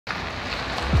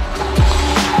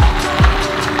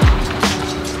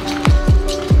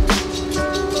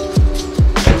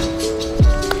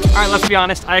All right, let's be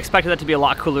honest, I expected that to be a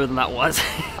lot cooler than that was.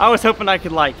 I was hoping I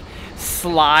could like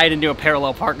slide into a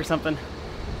parallel park or something.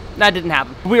 That didn't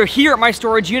happen. We are here at my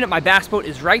storage unit. My bass boat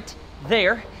is right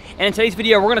there. And in today's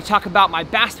video, we're gonna talk about my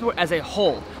bass boat as a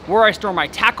whole, where I store my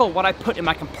tackle, what I put in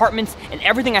my compartments, and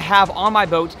everything I have on my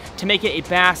boat to make it a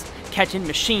bass catching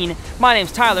machine. My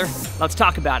name's Tyler, let's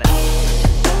talk about it.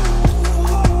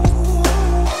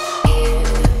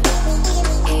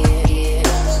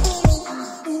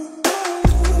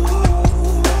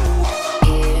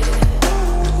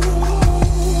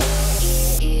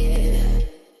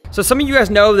 So some of you guys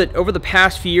know that over the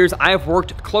past few years, I have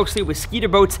worked closely with Skeeter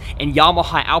boats and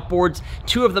Yamaha outboards,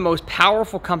 two of the most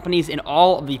powerful companies in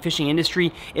all of the fishing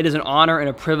industry. It is an honor and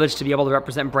a privilege to be able to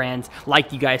represent brands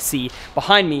like you guys see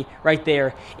behind me right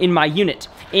there in my unit.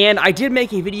 And I did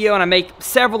make a video, and I make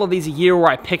several of these a year,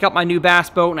 where I pick up my new bass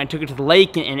boat and I took it to the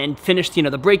lake and finished,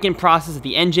 the break-in process of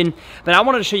the engine. But I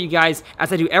wanted to show you guys,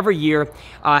 as I do every year,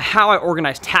 how I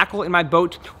organize tackle in my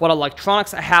boat, what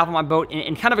electronics I have on my boat,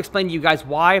 and kind of explain to you guys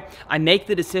why I make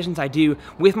the decisions I do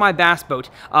with my bass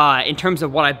boat in terms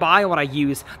of what I buy and what I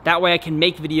use. That way I can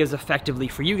make videos effectively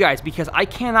for you guys, because I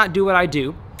cannot do what I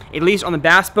do, at least on the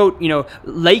bass boat,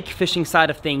 lake fishing side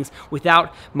of things,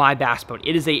 without my bass boat.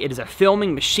 It is a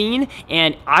filming machine,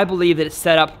 and I believe that it's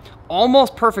set up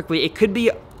almost perfectly. It could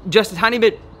be just a tiny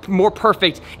bit more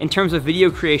perfect in terms of video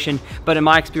creation, but in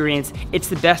my experience, it's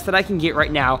the best that I can get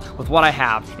right now with what I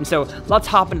have. And so let's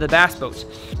hop into the bass boat.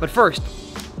 But first,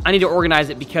 I need to organize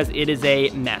it because it is a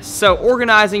mess. So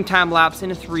organizing time lapse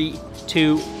in 3,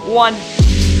 2, 1.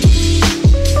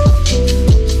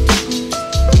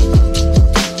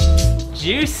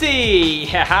 Juicy,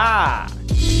 haha.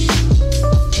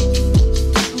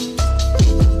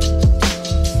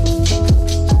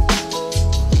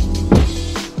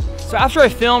 So after I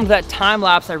filmed that time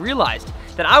lapse, I realized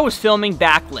that I was filming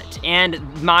backlit,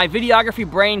 and my videography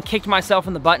brain kicked myself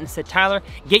in the butt and said, Tyler,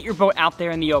 get your boat out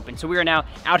there in the open. So we are now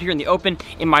out here in the open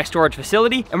in my storage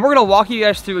facility, and we're gonna walk you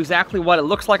guys through exactly what it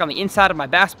looks like on the inside of my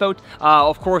bass boat.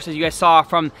 Of course, as you guys saw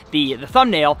from the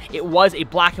thumbnail, it was a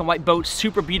black and white boat,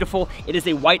 super beautiful. It is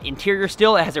a white interior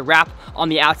still. It has a wrap on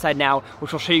the outside now,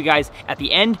 which I'll show you guys at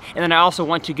the end. And then I also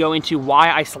want to go into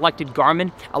why I selected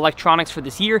Garmin electronics for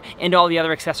this year, and all the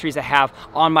other accessories I have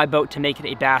on my boat to make it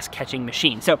a bass catching machine.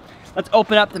 So let's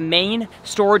open up the main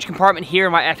storage compartment here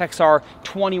in my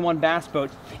FXR21 bass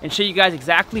boat and show you guys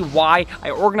exactly why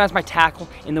I organize my tackle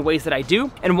in the ways that I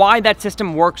do, and why that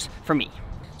system works for me.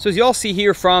 So as you all see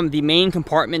here from the main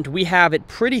compartment, we have it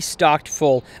pretty stocked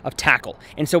full of tackle.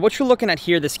 And so what you're looking at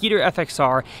here, the Skeeter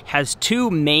FXR has two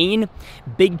main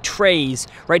big trays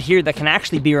right here that can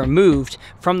actually be removed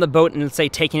from the boat and, let's say,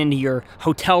 taken into your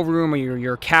hotel room or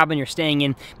your cabin you're staying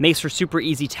in. Makes for super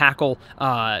easy tackle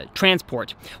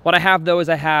transport. What I have though is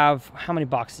I have, how many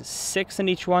boxes? 6 in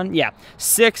each one? Yeah,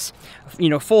 6,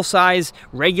 full size,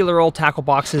 regular old tackle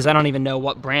boxes. I don't even know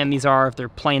what brand these are, if they're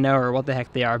Plano or what the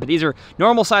heck they are, but these are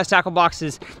normal size tackle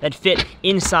boxes that fit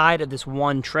inside of this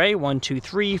one tray. 1, 2,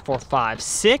 3, 4, 5,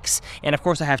 6. And of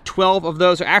course I have 12 of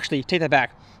those, or actually, take that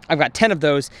back. I've got 10 of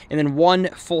those, and then one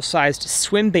full-sized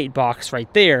swim bait box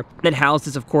right there that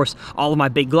houses, of course, all of my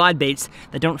big glide baits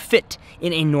that don't fit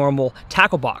in a normal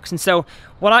tackle box. And so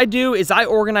what I do is I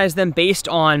organize them based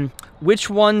on which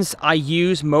ones I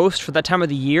use most for that time of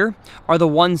the year are the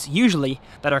ones usually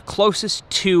that are closest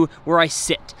to where I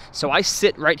sit. So I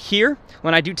sit right here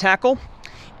when I do tackle,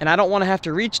 and I don't want to have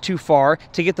to reach too far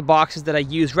to get the boxes that I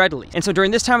use readily. And so during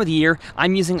this time of the year,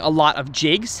 I'm using a lot of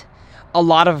jigs, a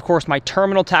lot of course, my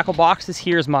terminal tackle boxes.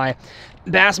 Here's my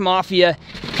Bass Mafia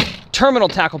terminal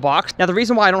tackle box. Now, the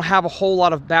reason why I don't have a whole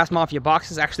lot of Bass Mafia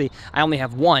boxes, actually, I only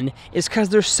have one, is because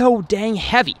they're so dang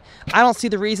heavy. I don't see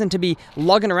the reason to be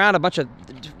lugging around a bunch of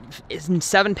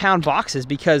 7-pound boxes,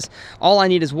 because all I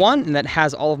need is one, and that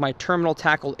has all of my terminal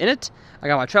tackle in it. I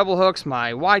got my treble hooks,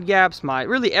 my wide gaps,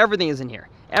 really everything is in here.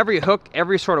 Every hook,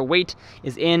 every sort of weight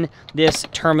is in this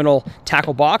terminal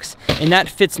tackle box, and that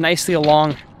fits nicely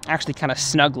along, actually kind of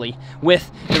snugly, with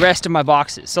the rest of my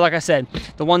boxes. So like I said,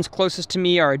 the ones closest to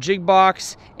me are a jig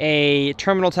box, a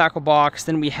terminal tackle box,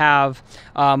 then we have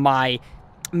my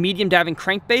medium diving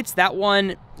crankbaits. That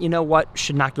one, you know what,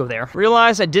 should not go there.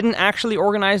 Realized I didn't actually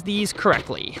organize these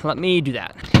correctly. Let me do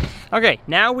that. Okay,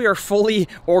 now we are fully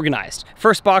organized.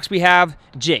 First box we have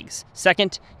jigs.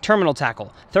 Second, terminal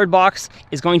tackle. Third box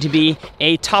is going to be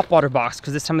a topwater box,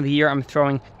 because this time of the year I'm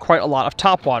throwing quite a lot of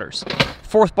topwaters.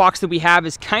 Fourth box that we have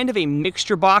is kind of a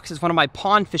mixture box. It's one of my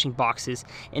pond fishing boxes,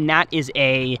 and that is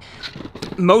a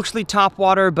mostly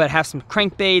topwater, but has some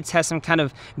crankbaits, has some kind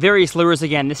of various lures.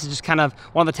 Again, this is just kind of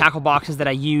one of the tackle boxes that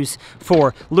I use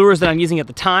for lures that I'm using at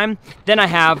the time. Then I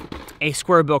have a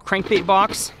square bill crankbait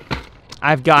box.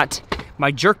 I've got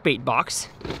my jerkbait box.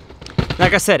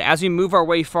 Like I said, as we move our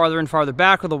way farther and farther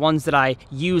back are the ones that I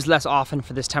use less often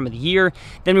for this time of the year.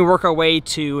 Then we work our way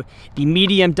to the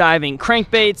medium diving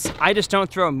crankbaits. I just don't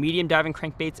throw medium diving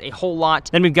crankbaits a whole lot.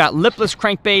 Then we've got lipless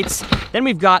crankbaits. Then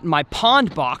we've got my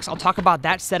pond box. I'll talk about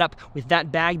that setup with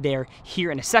that bag there here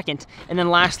in a second. And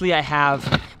then lastly, I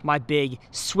have my big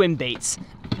swim baits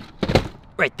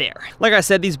right there. Like I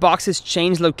said, these boxes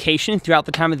change location throughout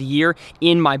the time of the year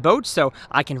in my boat, so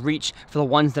I can reach for the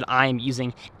ones that I am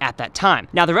using at that time.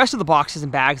 Now, the rest of the boxes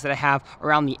and bags that I have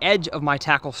around the edge of my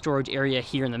tackle storage area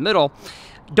here in the middle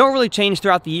don't really change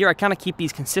throughout the year. I kind of keep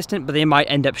these consistent, but they might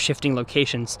end up shifting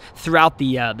locations throughout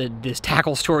this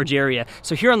tackle storage area.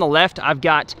 So here on the left, I've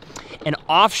got an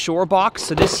offshore box.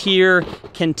 So this here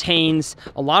contains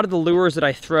a lot of the lures that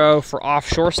I throw for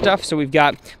offshore stuff. So we've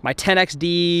got my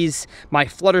 10XDs, my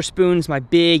flutter spoons, my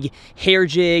big hair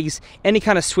jigs, any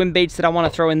kind of swim baits that I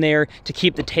want to throw in there to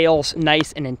keep the tails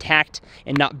nice and intact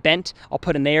and not bent, I'll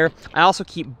put in there. I also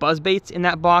keep buzz baits in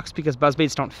that box because buzz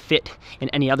baits don't fit in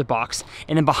any other box.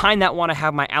 And then behind that one, I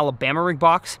have my Alabama rig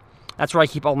box. That's where I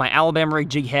keep all my Alabama rig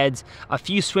jig heads, a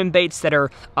few swim baits that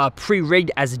are pre-rigged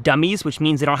as dummies, which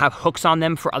means they don't have hooks on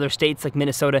them for other states like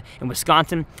Minnesota and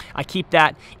Wisconsin. I keep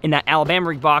that in that Alabama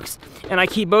rig box, and I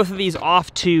keep both of these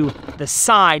off to the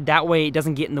side. That way it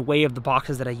doesn't get in the way of the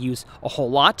boxes that I use a whole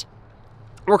lot.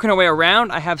 Working our way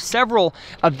around, I have several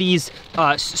of these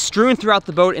strewn throughout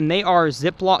the boat, and they are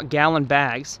Ziploc gallon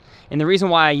bags. And the reason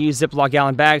why I use Ziploc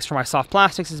gallon bags for my soft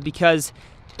plastics is because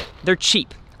they're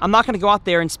cheap. I'm not going to go out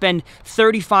there and spend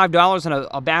 $35 on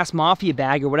a Bass Mafia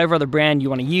bag or whatever other brand you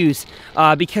want to use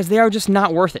because they are just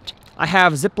not worth it. I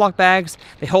have Ziploc bags,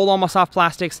 they hold all my soft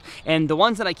plastics, and the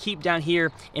ones that I keep down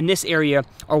here in this area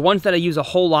are ones that I use a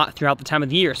whole lot throughout the time of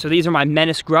the year. So these are my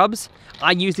Menace grubs.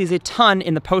 I use these a ton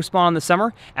in the post-spawn in the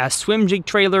summer as swim jig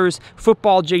trailers,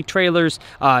 football jig trailers,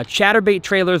 chatterbait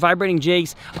trailers, vibrating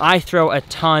jigs. I throw a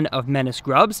ton of Menace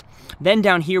grubs. Then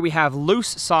down here we have loose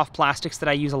soft plastics that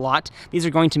I use a lot. These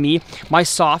are going to be my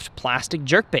soft plastic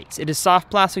jerkbaits. It is soft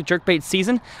plastic jerkbait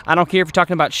season. I don't care if you're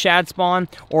talking about shad spawn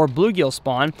or bluegill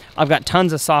spawn. I've got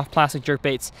tons of soft plastic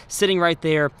jerkbaits sitting right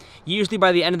there. Usually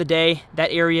by the end of the day,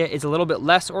 that area is a little bit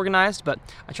less organized, but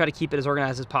I try to keep it as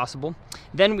organized as possible.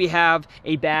 Then we have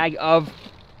a bag of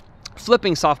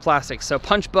flipping soft plastics. So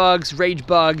punch bugs, rage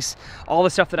bugs, all the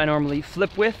stuff that I normally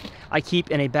flip with, I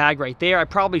keep in a bag right there. I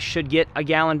probably should get a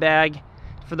gallon bag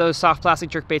for those soft plastic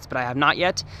jerkbaits, but I have not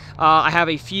yet. I have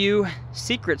a few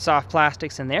secret soft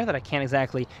plastics in there that I can't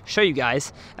exactly show you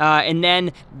guys. And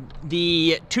then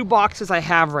the two boxes I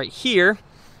have right here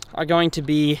are going to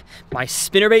be my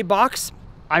spinnerbait box.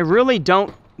 I really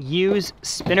don't use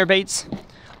spinnerbaits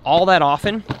all that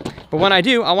often, but when I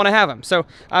do, I want to have them. So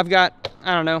I've got,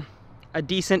 I don't know, a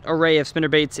decent array of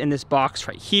spinnerbaits in this box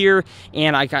right here,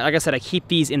 and like I said, I keep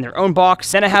these in their own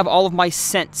box. Then I have all of my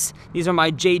scents. These are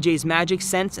my JJ's Magic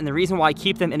scents, and the reason why I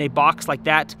keep them in a box like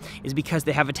that is because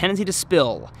they have a tendency to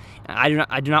spill. I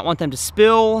do not want them to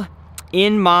spill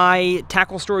in my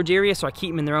tackle storage area, so I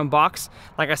keep them in their own box.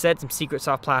 Like I said, some secret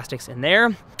soft plastics in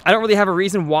there. I don't really have a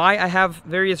reason why I have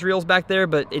various reels back there,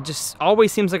 but it just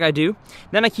always seems like I do.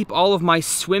 Then I keep all of my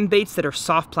swim baits that are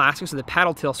soft plastic, so the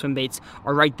paddle tail swim baits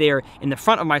are right there in the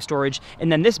front of my storage. And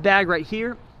then this bag right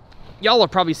here, y'all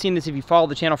have probably seen this if you follow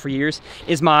the channel for years,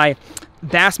 is my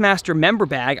Bassmaster member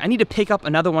bag. I need to pick up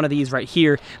another one of these right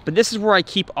here, but this is where I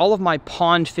keep all of my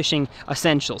pond fishing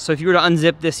essentials. So if you were to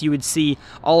unzip this, you would see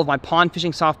all of my pond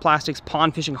fishing soft plastics,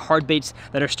 pond fishing hard baits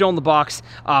that are still in the box,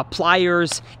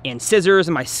 pliers and scissors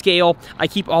and my scale. I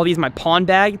keep all these in my pond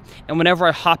bag, and whenever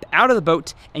I hop out of the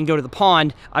boat and go to the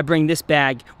pond, I bring this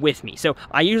bag with me. So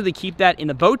I usually keep that in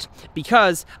the boat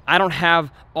because I don't have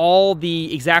all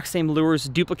the exact same lures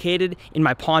duplicated in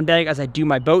my pond bag as I do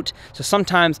my boat. So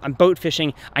sometimes I'm boat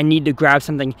fishing, I need to grab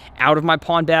something out of my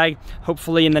pond bag.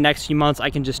 Hopefully in the next few months I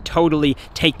can just totally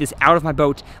take this out of my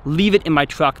boat, leave it in my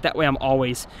truck, that way I'm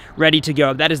always ready to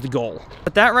go. That is the goal.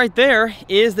 But that right there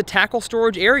is the tackle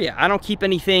storage area. I don't keep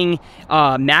anything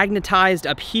magnetized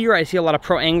up here. I see a lot of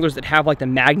pro anglers that have like the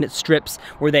magnet strips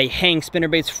where they hang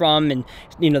spinnerbaits from, and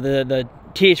you know, the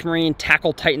TH Marine,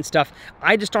 Tackle Titan stuff.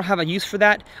 I just don't have a use for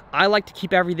that. I like to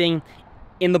keep everything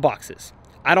in the boxes.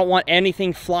 I don't want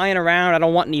anything flying around. I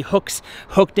don't want any hooks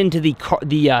hooked into the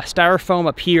styrofoam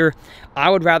up here. I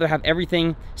would rather have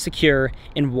everything secure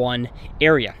in one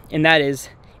area, and that is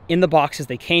in the boxes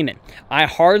they came in. I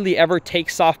hardly ever take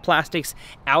soft plastics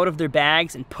out of their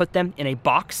bags and put them in a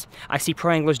box. I see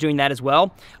pro anglers doing that as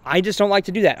well. I just don't like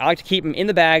to do that. I like to keep them in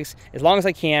the bags as long as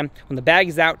I can. When the bag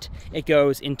is out, it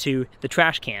goes into the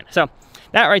trash can. So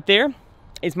that right there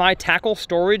is my tackle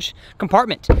storage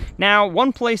compartment. Now,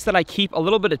 one place that I keep a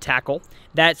little bit of tackle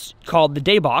that's called the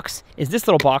day box is this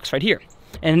little box right here.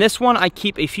 And in this one, I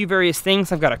keep a few various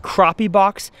things. I've got a crappie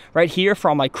box right here for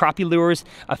all my crappie lures,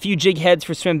 a few jig heads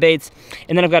for swim baits,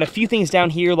 and then I've got a few things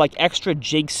down here like extra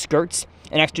jig skirts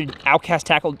and extra Outcast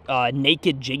Tackle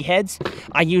naked jig heads.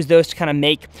 I use those to kind of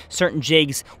make certain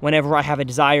jigs whenever I have a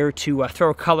desire to throw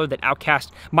a color that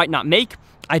Outcast might not make.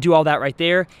 I do all that right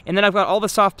there. And then I've got all the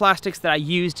soft plastics that I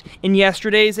used in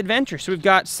yesterday's adventure. So we've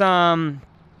got some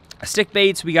stick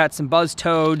baits, we got some buzz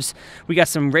toads, we got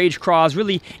some rage craws,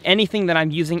 really anything that I'm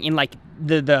using in like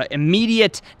the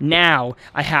immediate now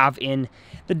I have in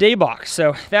the day box.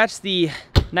 So that's the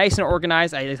nice and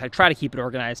organized, I try to keep it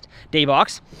organized, day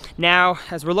box. Now,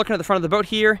 as we're looking at the front of the boat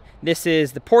here, this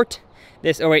is the port.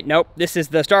 This, oh wait, nope, this is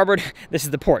the starboard, this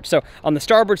is the port. So on the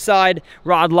starboard side,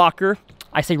 rod locker.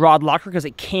 I say rod locker because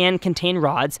it can contain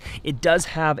rods. It does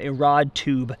have a rod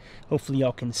tube. Hopefully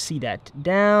y'all can see that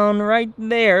down right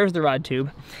there's the rod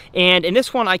tube. And in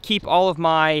this one, I keep all of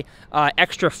my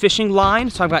extra fishing line.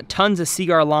 So I've got tons of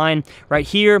Seaguar line right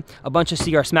here, a bunch of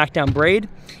Seaguar Smackdown braid.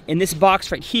 In this box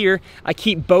right here, I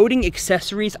keep boating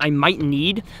accessories I might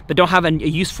need, but don't have a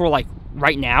use for like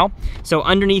right now. So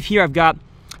underneath here, I've got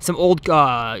some old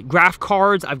graph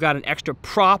cards, I've got an extra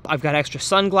prop, I've got extra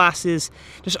sunglasses,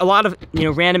 just a lot of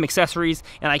random accessories,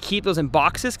 and I keep those in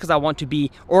boxes because I want to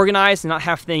be organized and not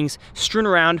have things strewn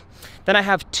around. Then I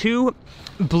have two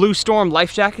Blue Storm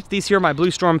life jackets. These here are my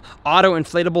Blue Storm auto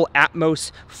inflatable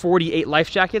Atmos 48 life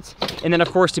jackets. And then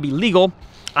of course, to be legal,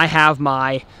 I have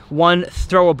my one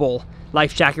throwable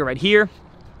life jacket right here.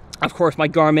 Of course, my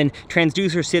Garmin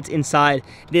transducer sits inside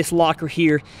this locker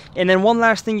here. And then one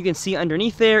last thing you can see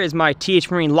underneath there is my TH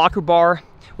Marine locker bar,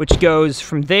 which goes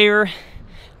from there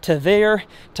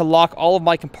to lock all of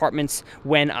my compartments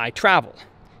when I travel.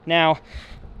 Now,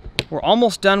 we're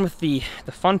almost done with the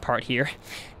fun part here,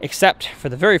 except for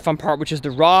the very fun part, which is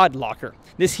the rod locker.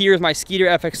 This here is my Skeeter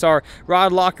FXR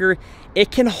rod locker.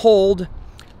 It can hold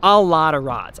a lot of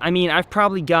rods. I mean, I've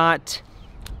probably got,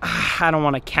 I don't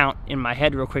want to count in my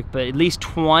head real quick, but at least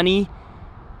 20,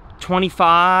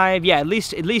 25, yeah, at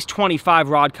least 25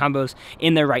 rod combos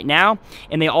in there right now,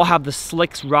 and they all have the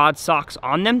Slicks rod socks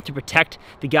on them to protect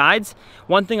the guides.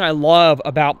 One thing I love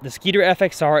about the Skeeter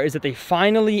FXR is that they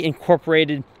finally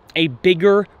incorporated a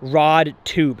bigger rod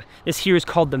tube. This here is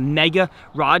called the Mega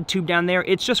Rod Tube down there.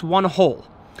 It's just one hole.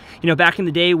 Back in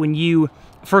the day when you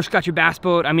first got your bass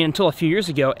boat, I mean, until a few years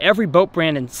ago, every boat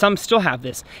brand, and some still have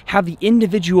this, have the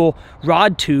individual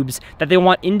rod tubes that they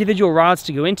want individual rods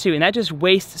to go into, and that just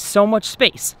wastes so much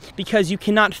space because you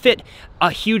cannot fit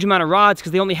a huge amount of rods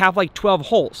because they only have like 12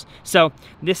 holes. So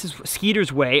this is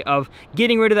Skeeter's way of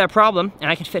getting rid of that problem,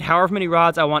 and I can fit however many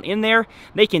rods I want in there.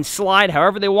 They can slide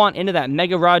however they want into that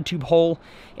Mega Rod Tube hole,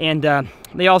 and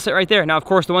they all sit right there. Now, of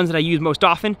course, the ones that I use most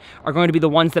often are going to be the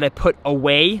ones that I put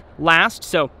away last.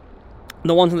 So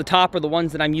the ones on the top are the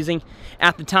ones that I'm using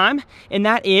at the time, and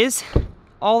that is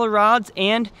all the rods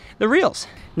and the reels.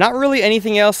 Not really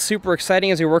anything else super exciting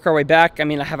as we work our way back. I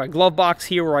mean, I have a glove box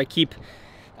here where I keep,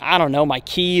 I don't know, my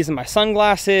keys and my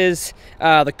sunglasses.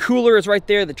 The cooler is right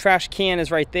there. The trash can is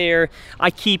right there.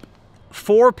 I keep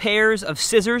 4 pairs of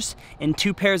scissors and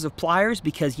 2 pairs of pliers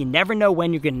because you never know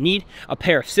when you're gonna need a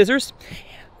pair of scissors.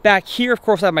 Back here, of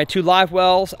course, I have my 2 live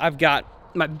wells. I've got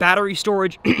my battery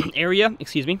storage area,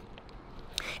 excuse me.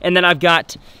 And then I've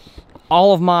got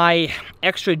all of my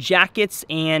extra jackets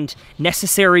and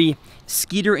necessary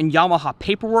Skeeter and Yamaha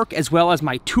paperwork, as well as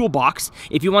my toolbox.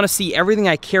 If you want to see everything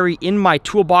I carry in my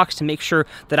toolbox to make sure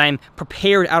that I'm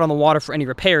prepared out on the water for any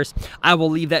repairs, I will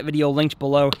leave that video linked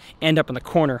below and up in the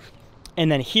corner. And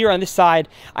then here on this side,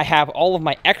 I have all of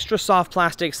my extra soft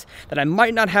plastics that I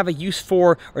might not have a use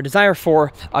for or desire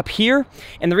for up here.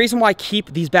 And the reason why I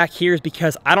keep these back here is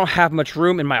because I don't have much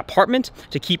room in my apartment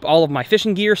to keep all of my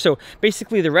fishing gear. So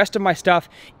basically the rest of my stuff,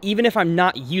 even if I'm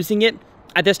not using it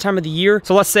at this time of the year,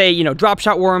 so let's say, drop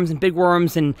shot worms and big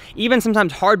worms and even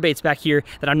sometimes hard baits back here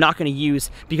that I'm not gonna use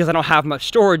because I don't have much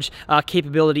storage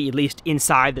capability, at least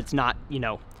inside, that's not,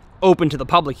 open to the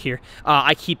public here.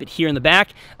 I keep it here in the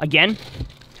back, again,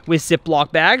 with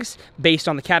Ziploc bags based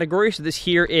on the category. So this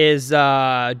here is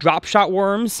drop shot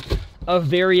worms, of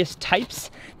various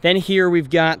types. Then here we've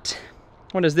got,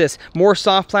 what is this? More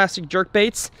soft plastic jerk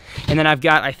baits. And then I've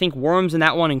got, I think, worms in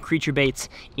that one and creature baits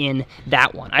in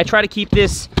that one. I try to keep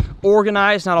this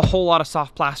organized, not a whole lot of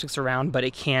soft plastics around, but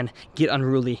it can get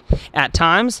unruly at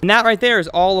times. And that right there is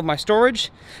all of my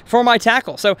storage for my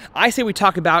tackle. So I say we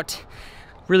talk about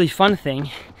really fun thing,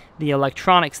 the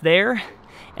electronics there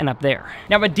and up there.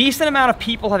 Now, a decent amount of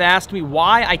people have asked me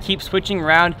why I keep switching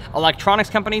around electronics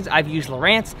companies. I've used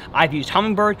Lowrance, I've used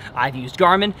Humminbird, I've used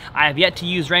Garmin. I have yet to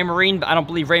use Raymarine, but I don't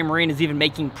believe Raymarine is even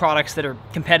making products that are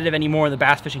competitive anymore in the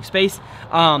bass fishing space.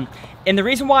 And the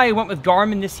reason why I went with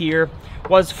Garmin this year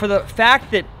was for the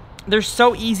fact that they're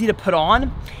so easy to put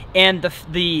on, and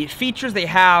the features they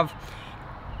have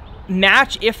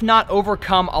match, if not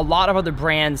overcome, a lot of other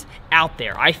brands out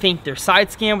there. I think their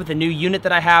side scan with the new unit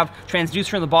that I have,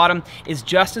 transducer on the bottom, is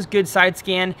just as good side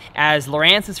scan as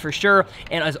Lowrance's for sure,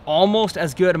 and is almost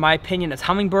as good, in my opinion, as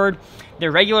Humminbird.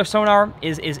 Their regular sonar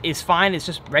is fine. It's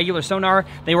just regular sonar.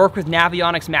 They work with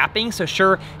Navionics mapping, so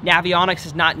sure, Navionics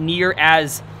is not near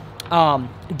as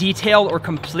detailed or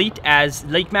complete as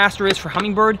LakeMaster is for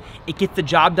Humminbird. It gets the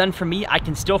job done for me. I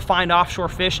can still find offshore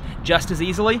fish just as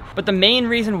easily. But the main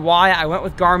reason why I went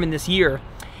with Garmin this year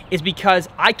is because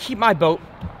I keep my boat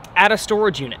at a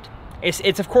storage unit.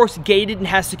 It's of course gated and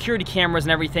has security cameras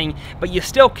and everything, but you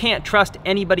still can't trust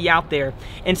anybody out there.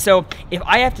 And so if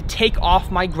I have to take off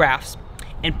my graphs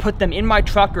and put them in my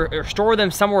truck or store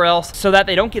them somewhere else so that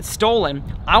they don't get stolen,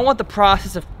 I want the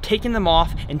process of taking them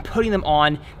off and putting them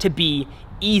on to be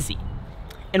easy.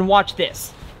 And watch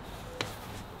this.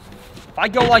 If I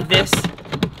go like this,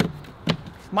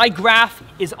 my graph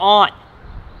is on.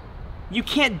 You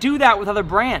can't do that with other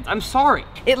brands. I'm sorry.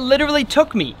 It literally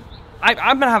took me,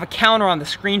 I'm gonna have a counter on the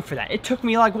screen for that. It took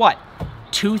me like what,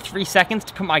 2-3 seconds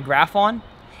to put my graph on?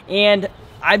 And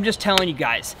I'm just telling you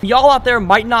guys, y'all out there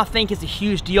might not think it's a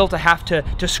huge deal to have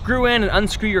to screw in and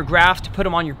unscrew your graphs to put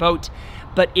them on your boat,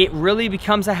 but it really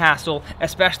becomes a hassle,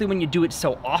 especially when you do it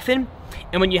so often,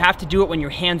 and when you have to do it when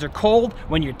your hands are cold,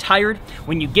 when you're tired,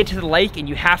 when you get to the lake and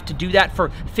you have to do that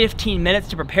for 15 minutes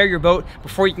to prepare your boat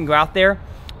before you can go out there.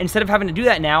 Instead of having to do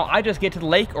that now, I just get to the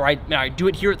lake, or I do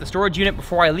it here at the storage unit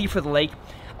before I leave for the lake.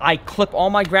 I clip all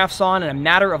my graphs on in a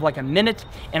matter of like a minute,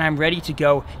 and I'm ready to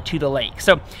go to the lake.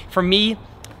 So for me,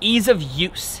 ease of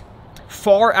use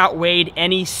far outweighed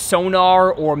any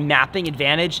sonar or mapping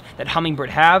advantage that Humminbird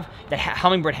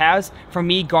has. For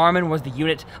me, Garmin was the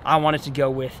unit I wanted to go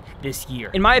with this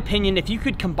year. In my opinion, if you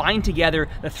could combine together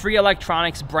the 3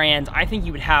 electronics brands, I think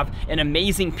you would have an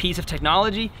amazing piece of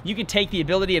technology. You could take the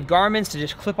ability of Garmin's to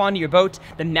just clip onto your boat,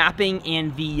 the mapping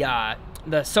and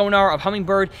the sonar of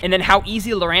Humminbird, and then how easy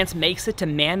Lowrance makes it to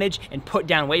manage and put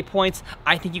down waypoints.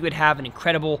 I think you could have an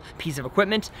incredible piece of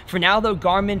equipment. For now though,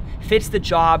 Garmin fits the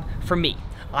job for me.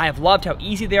 I have loved how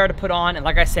easy they are to put on, and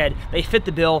like I said, they fit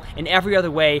the bill in every other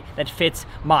way that fits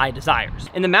my desires.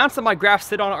 And the mounts that my graphs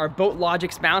sit on are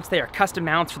BoatLogix mounts. They are custom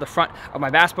mounts for the front of my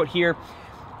bass boat here.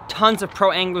 Tons of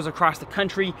pro anglers across the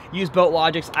country use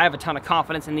BoatLogix. I have a ton of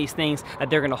confidence in these things that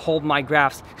they're gonna hold my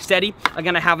graphs steady. I'm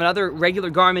gonna have another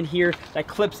regular Garmin here that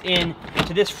clips in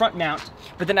to this front mount,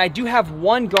 but then I do have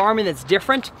one Garmin that's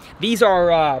different. These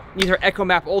are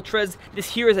EchoMap Ultras. This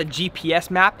here is a GPS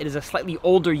map. It is a slightly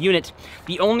older unit.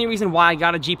 The only reason why I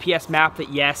got a GPS map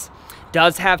that, yes,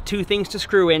 does have 2 things to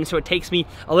screw in, so it takes me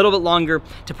a little bit longer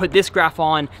to put this graph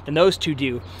on than those 2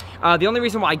 do. The only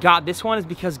reason why I got this one is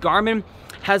because Garmin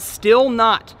has still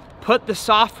not put the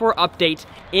software update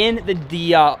in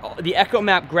the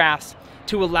EchoMap graphs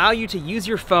to allow you to use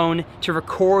your phone to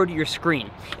record your screen.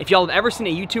 If y'all have ever seen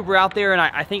a YouTuber out there, and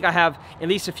I think I have at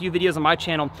least a few videos on my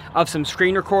channel of some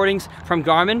screen recordings from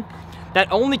Garmin,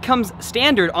 that only comes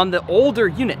standard on the older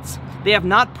units. They have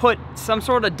not put some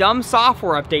sort of dumb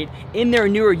software update in their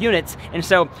newer units, and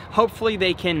so hopefully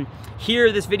they can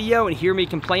hear this video and hear me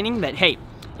complaining that, hey,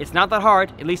 it's not that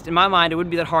hard, at least in my mind, it wouldn't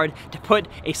be that hard to put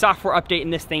a software update in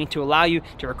this thing to allow you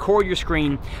to record your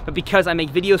screen. But because I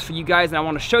make videos for you guys and I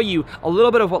want to show you a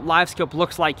little bit of what LiveScope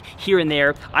looks like here and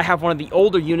there, I have one of the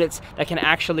older units that can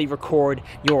actually record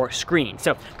your screen.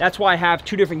 So that's why I have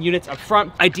 2 different units up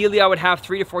front. Ideally, I would have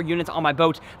 3 to 4 units on my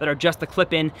boat that are just the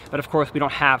clip-in, but of course, we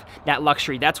don't have that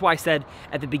luxury. That's why I said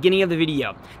at the beginning of the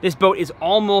video, this boat is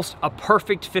almost a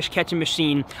perfect fish catching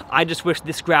machine. I just wish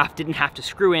this graph didn't have to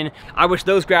screw in. I wish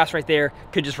those graphs right there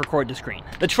could just record the screen.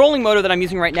 The trolling motor that I'm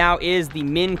using right now is the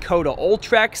Minn Kota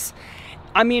Ultrex.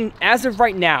 I mean, as of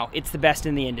right now, it's the best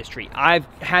in the industry. I've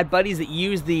had buddies that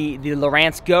use the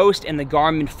Lowrance Ghost and the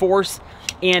Garmin Force,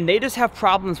 and they just have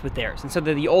problems with theirs. And so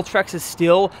the Ultrex is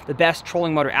still the best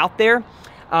trolling motor out there.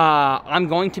 I'm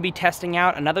going to be testing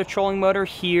out another trolling motor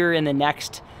here in the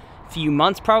next few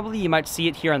months probably. You might see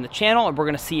it here on the channel, and we're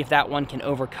gonna see if that one can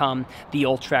overcome the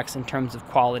Ultrex in terms of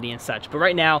quality and such. But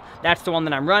right now, that's the one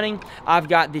that I'm running. I've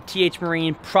got the TH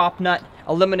Marine prop nut,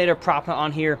 eliminator prop nut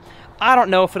on here. I don't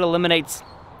know if it eliminates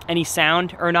any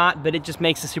sound or not, but it just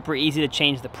makes it super easy to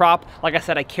change the prop. Like I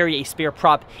said, I carry a spare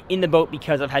prop in the boat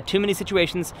because I've had too many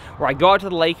situations where I go out to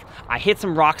the lake, I hit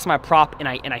some rocks in my prop, and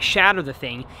I shatter the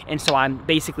thing, and so I'm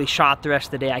basically shot the rest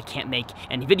of the day. I can't make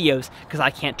any videos because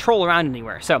I can't troll around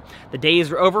anywhere. So the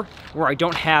days are over where I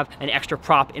don't have an extra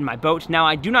prop in my boat. Now,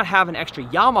 I do not have an extra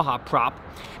Yamaha prop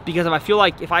because I feel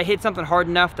like if I hit something hard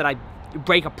enough that I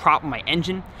break a prop in my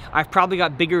engine, I've probably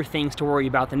got bigger things to worry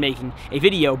about than making a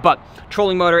video. But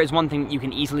trolling motor is one thing you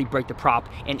can easily break the prop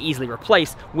and easily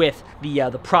replace with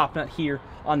the prop nut here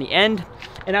on the end.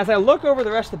 And as I look over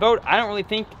the rest of the boat, I don't really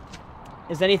think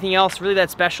there's anything else really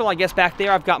that special. I guess back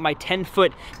there I've got my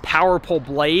 10-foot power pole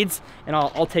blades, and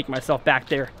I'll take myself back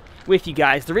there with you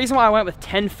guys. The reason why I went with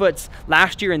 10 foots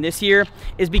last year and this year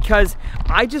is because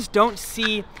I just don't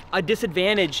see a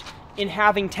disadvantage in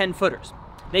having 10 footers.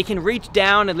 They can reach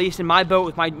down, at least in my boat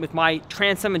with my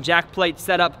transom and jack plate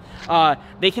setup,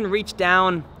 they can reach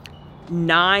down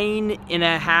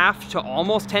 9.5 to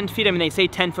almost 10 feet. I mean, they say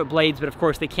 10-foot blades, but of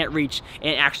course they can't reach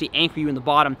and actually anchor you in the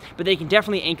bottom, but they can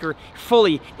definitely anchor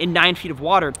fully in 9 feet of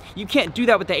water. You can't do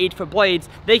that with the 8-foot blades.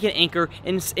 They can anchor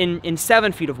in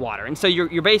 7 feet of water. And so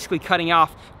you're basically cutting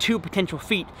off 2 potential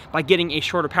feet by getting a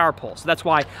shorter power pole. So that's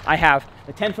why I have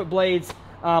the 10-foot blades.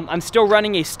 I'm still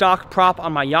running a stock prop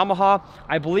on my Yamaha.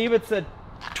 I believe it's a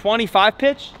 25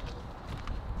 pitch.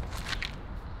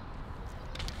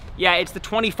 Yeah, it's the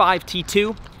 25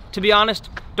 T2, to be honest.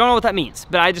 Don't know what that means,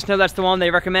 but I just know that's the one they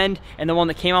recommend and the one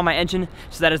that came on my engine,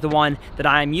 so that is the one that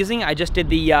I am using. I just did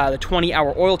the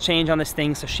 20-hour oil change on this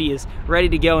thing, so she is ready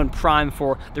to go and prime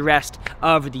for the rest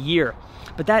of the year.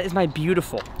 But that is my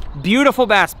beautiful, beautiful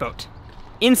bass boat,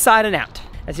 inside and out.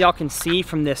 As y'all can see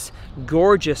from this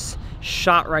gorgeous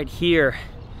shot right here,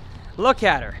 look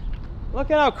at her. Look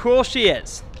at how cool she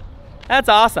is. That's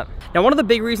awesome. Now, one of the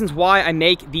big reasons why I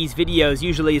make these videos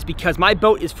usually is because my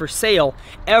boat is for sale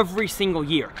every single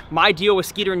year. My deal with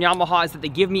Skeeter and Yamaha is that they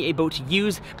give me a boat to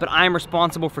use, but I am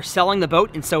responsible for selling the boat.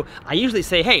 And so I usually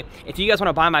say, hey, if you guys want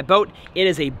to buy my boat, it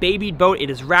is a babied boat. It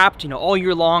is wrapped, all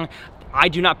year long. I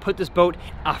do not put this boat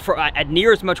at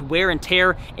near as much wear and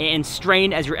tear and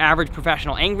strain as your average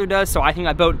professional angler does, so I think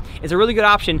my boat is a really good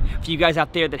option for you guys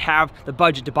out there that have the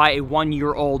budget to buy a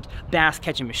 1-year-old bass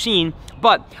catching machine.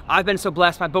 But I've been so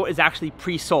blessed, my boat is actually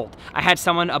pre-sold. I had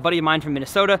someone, a buddy of mine from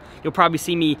Minnesota, you'll probably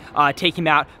see me take him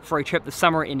out for a trip this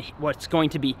summer in what's going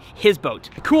to be his boat.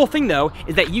 The cool thing though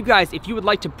is that you guys, if you would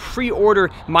like to pre-order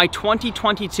my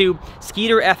 2022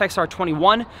 Skeeter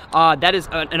FXR21, that is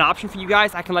an option for you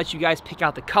guys. I can let you guys pick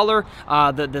out the color,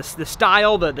 the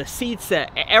style, the seats,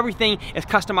 everything is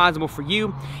customizable for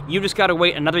you. You just gotta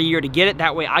wait another year to get it.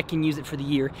 That way I can use it for the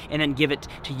year and then give it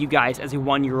to you guys as a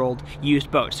 1-year-old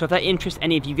used boat. So if that interests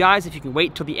any of you guys, if you can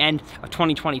wait till the end of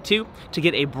 2022 to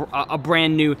get a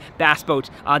brand new bass boat,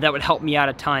 that would help me out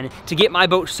a ton to get my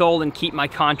boat sold and keep my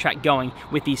contract going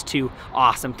with these 2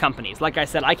 awesome companies. Like I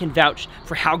said, I can vouch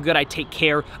for how good I take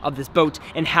care of this boat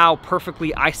and how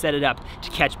perfectly I set it up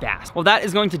to catch bass. Well, that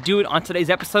is going to do it on today's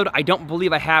episode. I don't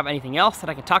believe I have anything else that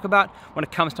I can talk about when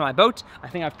it comes to my boat. I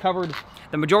think I've covered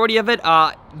the majority of it.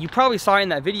 You probably saw in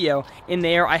that video in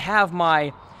there, I have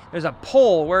there's a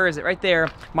pole, where is it? Right there,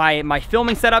 my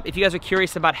filming setup. If you guys are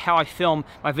curious about how I film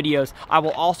my videos, I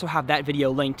will also have that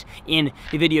video linked in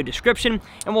the video description.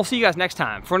 And we'll see you guys next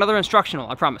time for another instructional,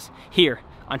 I promise, here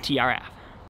on TRF.